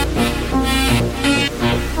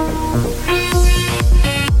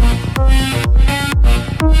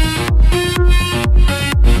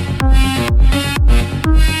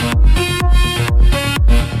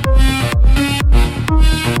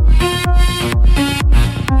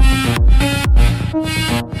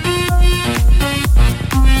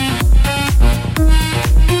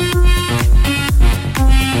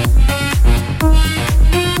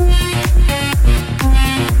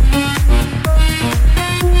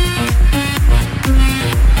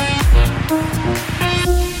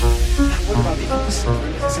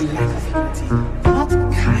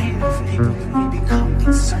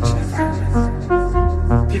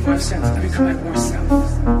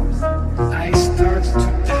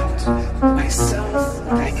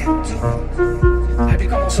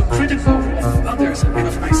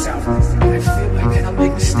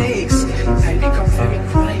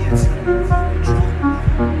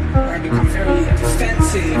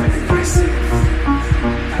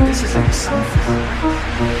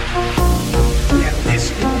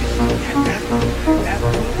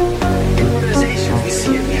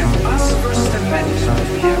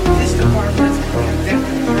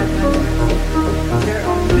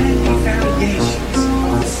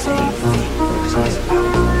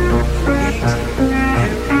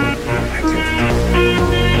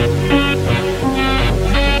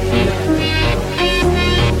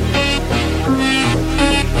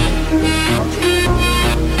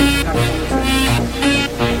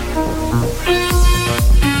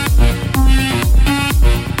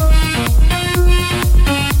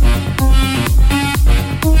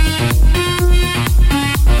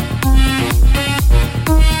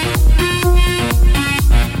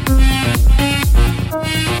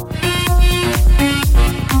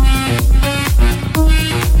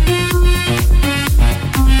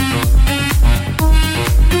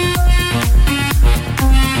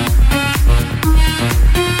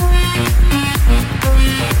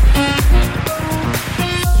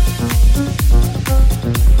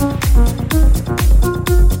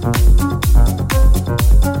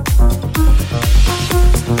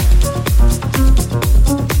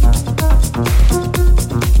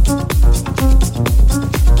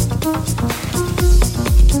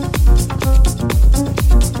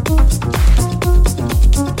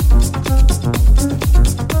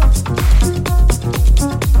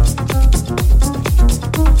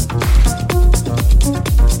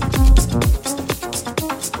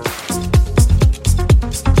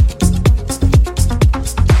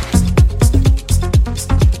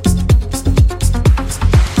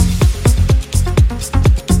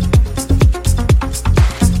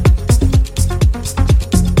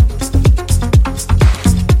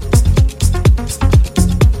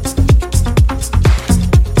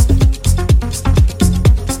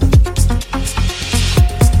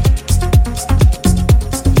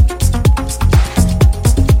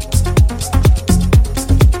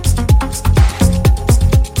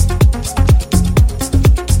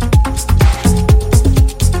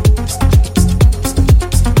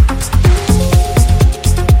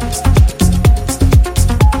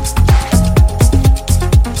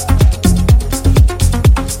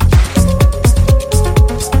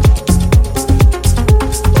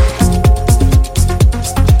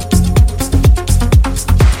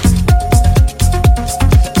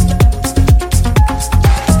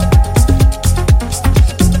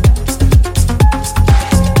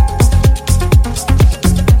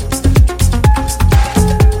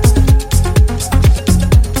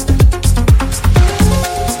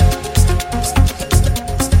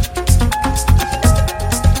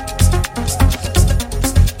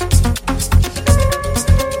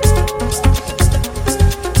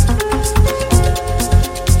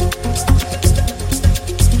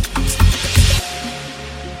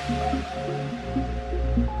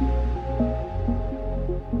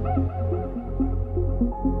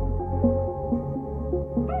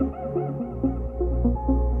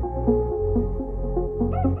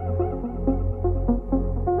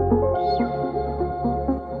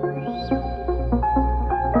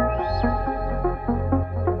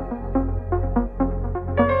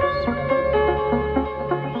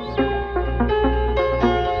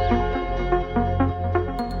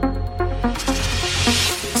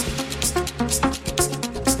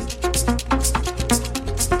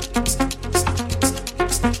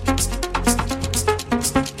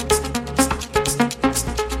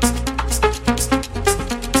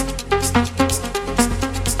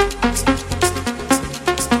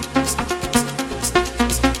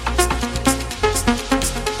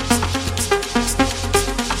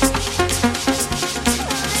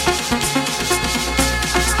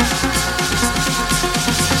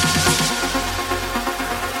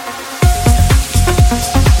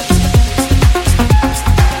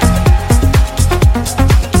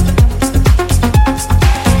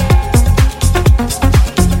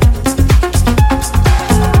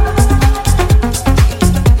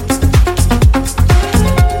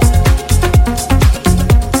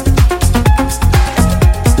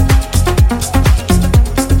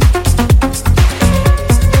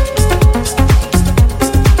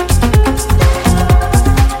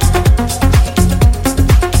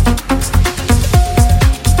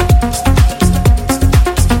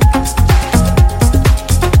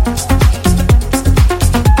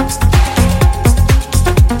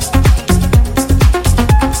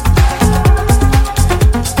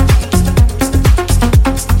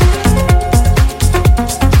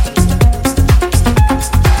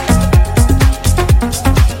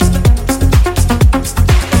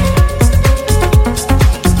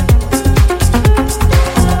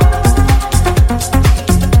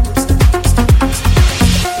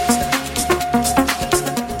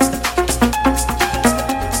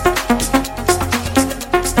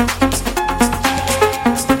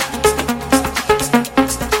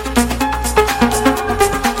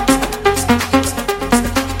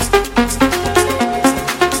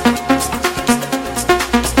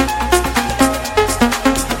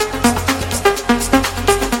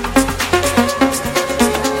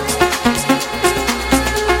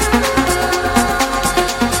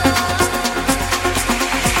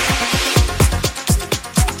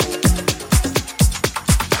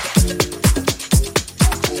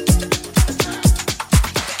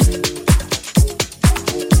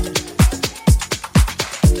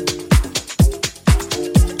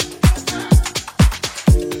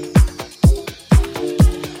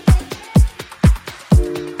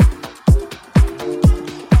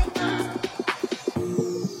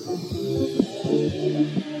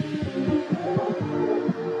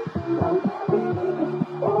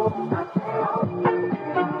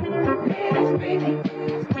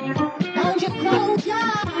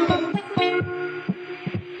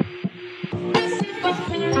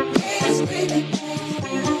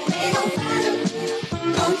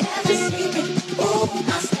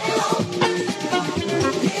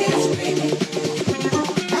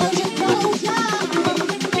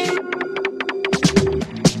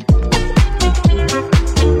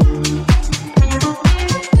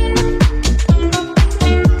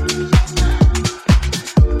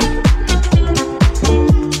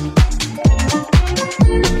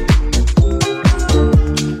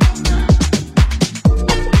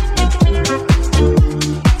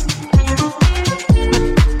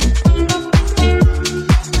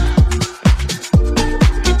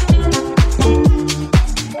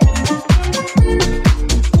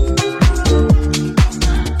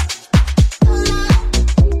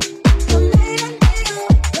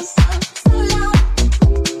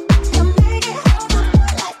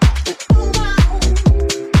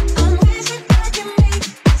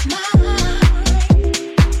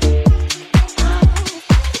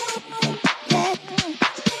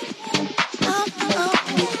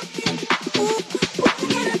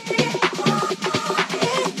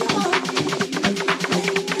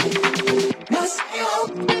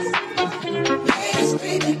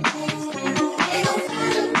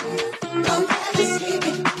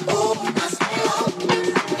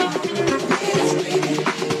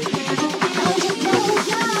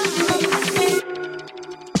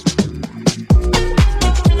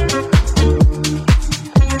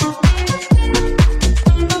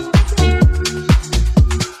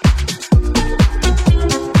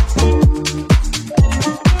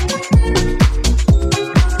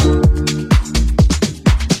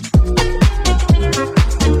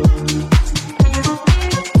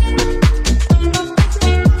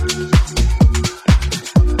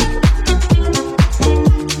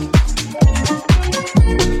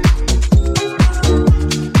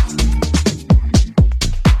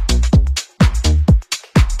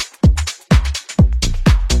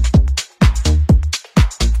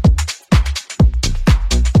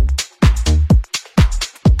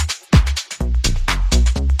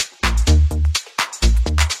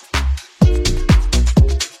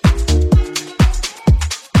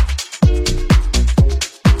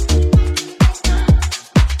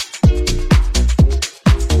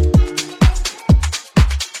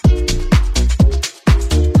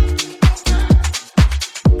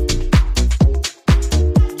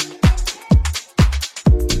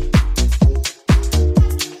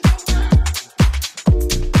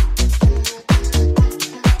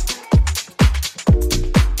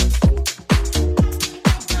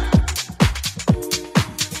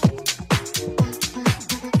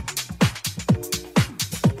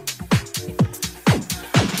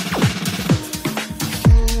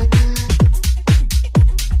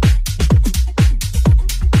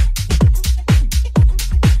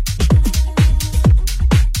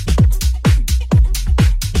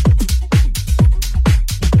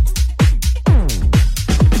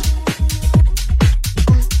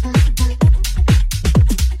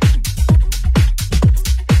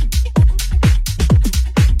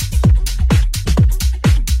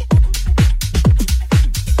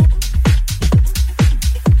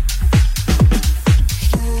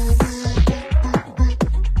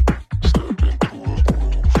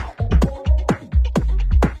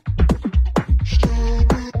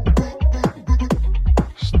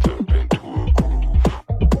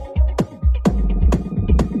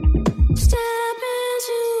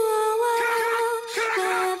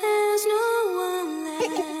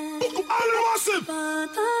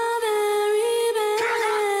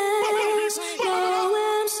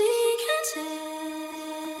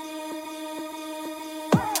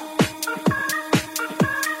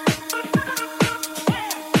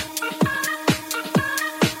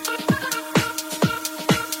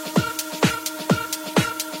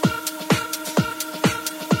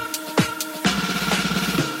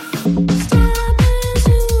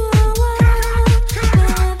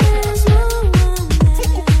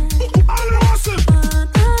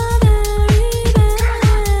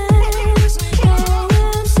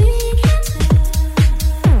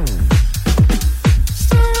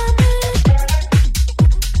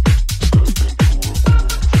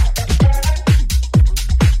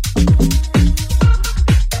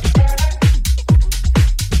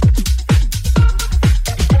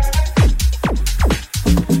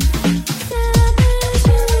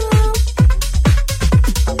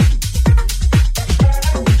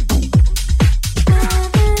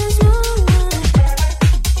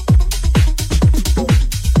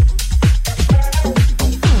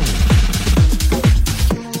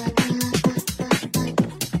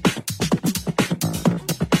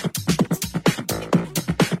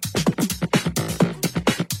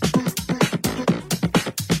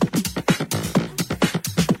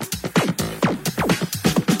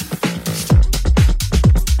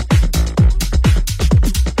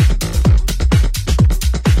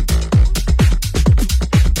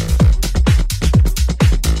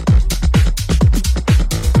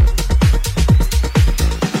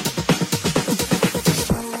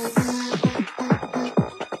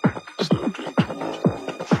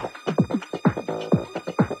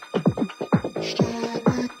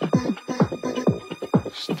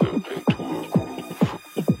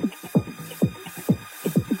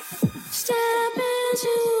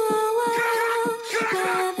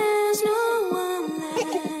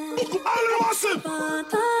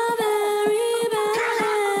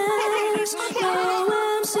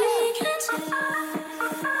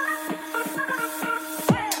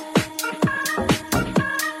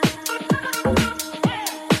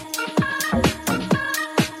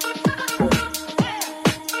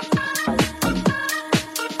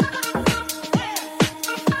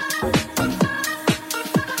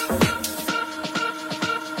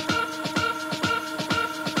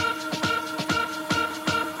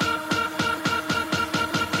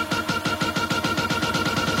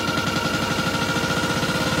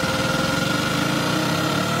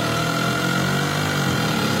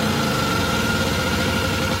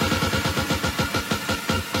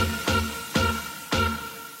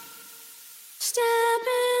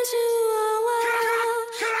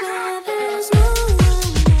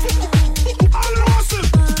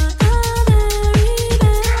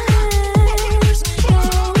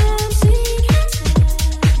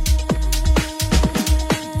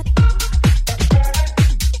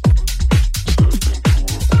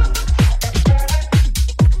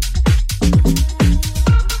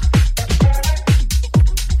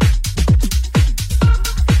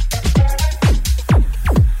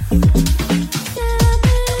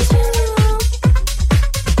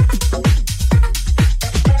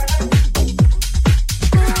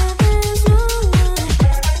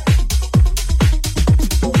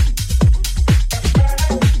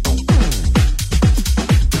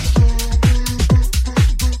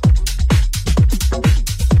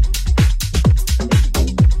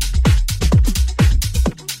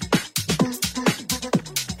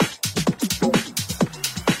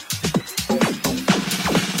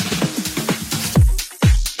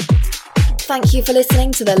 Thank you for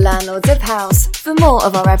listening to the Landlords of House. For more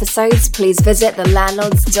of our episodes, please visit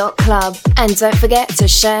thelandlords.club. And don't forget to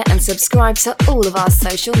share and subscribe to all of our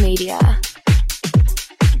social media.